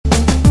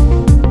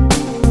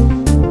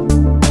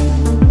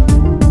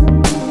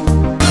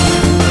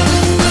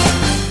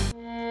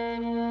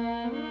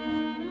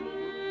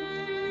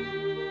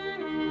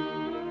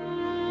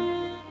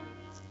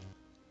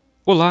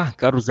Olá,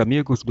 caros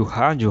amigos do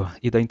rádio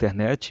e da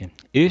internet.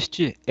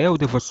 Este é o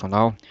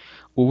devocional,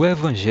 o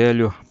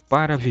Evangelho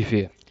para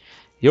Viver.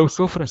 Eu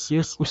sou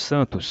Francisco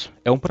Santos.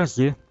 É um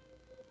prazer.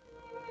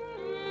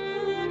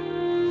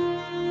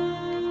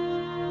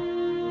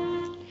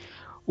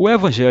 O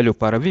Evangelho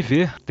para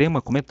Viver, tema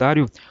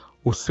comentário,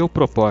 o seu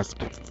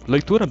propósito.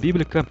 Leitura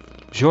bíblica,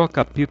 Jó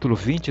capítulo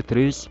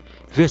 23,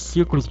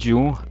 versículos de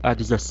 1 a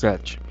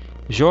 17.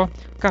 Jó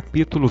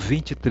capítulo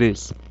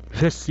 23,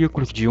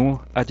 versículos de 1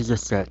 a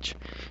 17.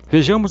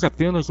 Vejamos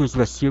apenas os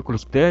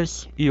versículos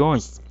 10 e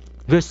 11.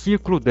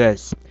 Versículo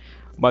 10.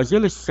 Mas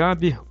ele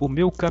sabe o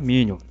meu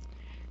caminho.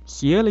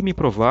 Se ele me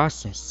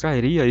provasse,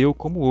 sairia eu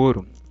como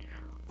ouro.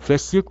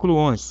 Versículo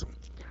 11.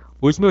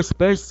 Os meus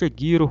pés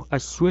seguiram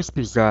as suas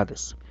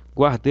pisadas.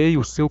 Guardei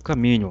o seu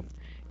caminho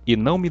e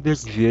não me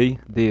desviei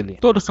dele.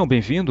 Todos são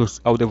bem-vindos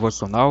ao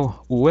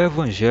devocional, o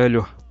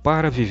Evangelho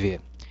para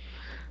Viver.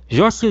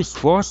 Jó se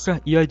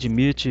esforça e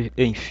admite,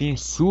 enfim,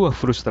 sua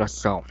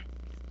frustração.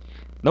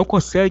 Não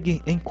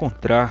consegue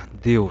encontrar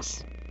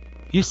Deus.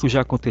 Isso já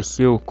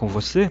aconteceu com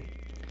você?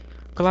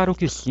 Claro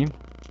que sim.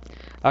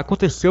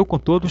 Aconteceu com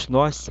todos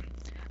nós.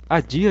 Há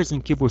dias em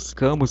que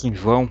buscamos em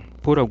vão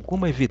por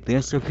alguma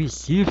evidência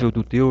visível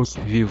do Deus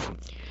vivo.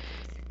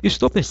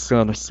 Estou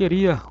pensando,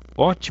 seria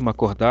ótimo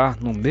acordar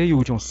no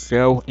meio de um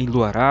céu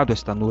enluarado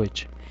esta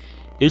noite,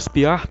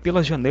 espiar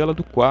pela janela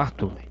do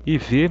quarto e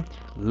ver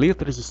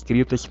letras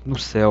escritas no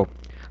céu.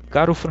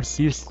 Caro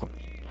Francisco,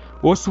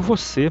 ouço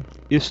você,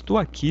 estou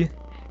aqui,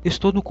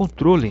 estou no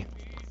controle,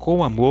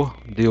 com amor,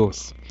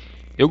 Deus.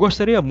 Eu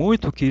gostaria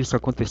muito que isso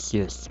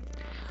acontecesse.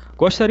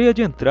 Gostaria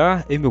de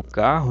entrar em meu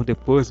carro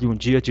depois de um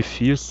dia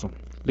difícil,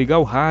 ligar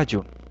o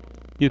rádio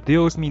e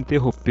Deus me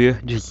interromper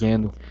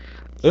dizendo: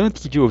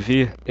 antes de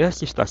ouvir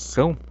essa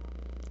estação,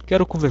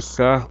 quero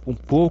conversar um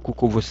pouco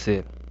com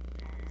você.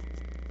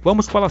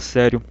 Vamos falar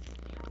sério.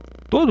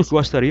 Todos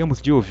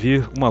gostaríamos de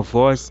ouvir uma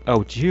voz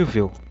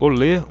audível ou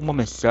ler uma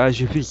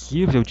mensagem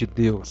visível de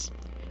Deus.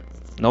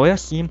 Não é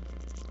assim,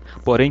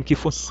 porém que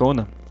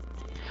funciona.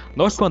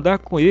 Nosso andar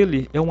com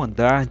Ele é um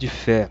andar de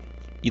fé,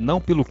 e não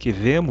pelo que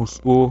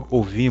vemos ou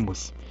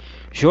ouvimos.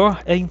 Jó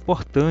é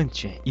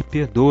importante e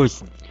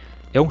piedoso,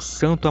 é um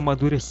santo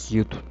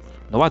amadurecido.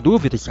 Não há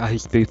dúvidas a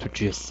respeito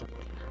disso.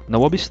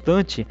 Não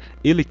obstante,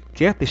 ele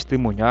quer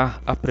testemunhar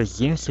a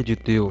presença de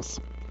Deus.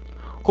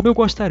 Como eu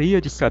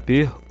gostaria de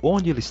saber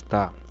onde ele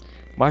está,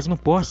 mas não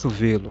posso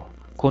vê-lo,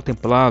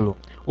 contemplá-lo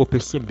ou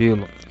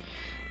percebê-lo.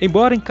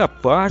 Embora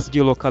incapaz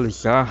de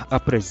localizar a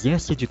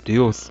presença de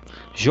Deus,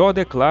 Jó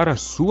declara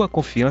sua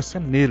confiança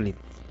nele.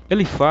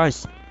 Ele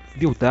faz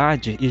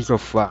Bildade e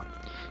Zofá: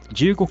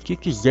 diga o que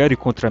quiserem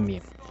contra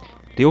mim.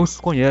 Deus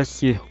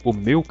conhece o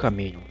meu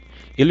caminho.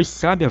 Ele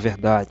sabe a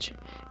verdade.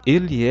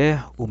 Ele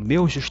é o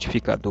meu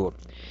justificador.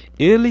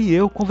 Ele e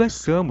eu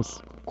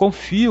conversamos.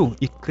 Confio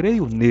e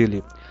creio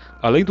nele.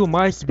 Além do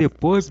mais,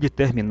 depois de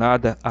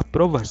terminada a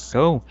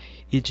provação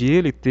e de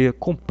ele ter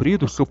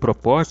cumprido seu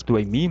propósito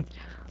em mim,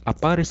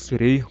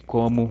 aparecerei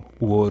como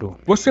o ouro.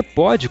 Você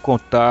pode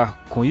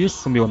contar com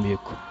isso, meu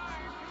amigo?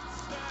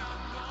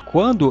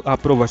 Quando a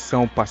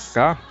aprovação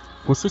passar,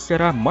 você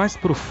será mais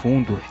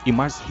profundo e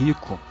mais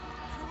rico.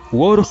 O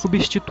ouro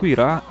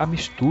substituirá a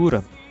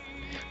mistura.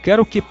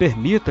 Quero que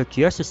permita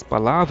que essas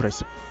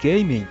palavras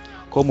queimem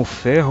como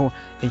ferro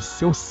em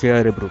seu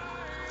cérebro,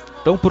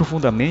 tão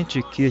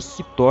profundamente que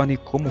se torne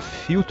como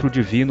filtro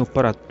divino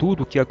para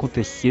tudo o que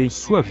acontecer em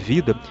sua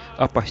vida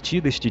a partir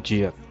deste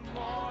dia.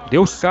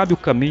 Deus sabe o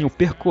caminho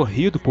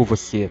percorrido por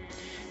você,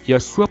 e a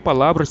sua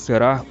palavra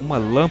será uma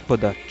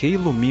lâmpada que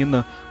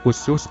ilumina os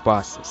seus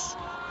passos.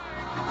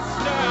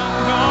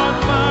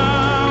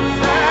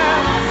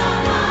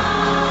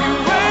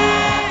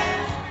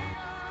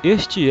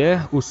 Este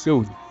é o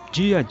seu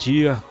dia a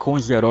dia com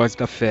os heróis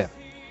da fé.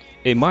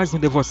 Em mais um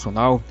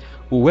devocional,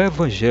 o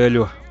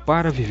Evangelho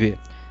para Viver.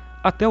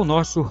 Até o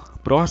nosso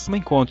próximo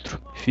encontro.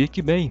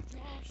 Fique bem,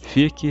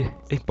 fique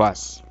em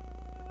paz.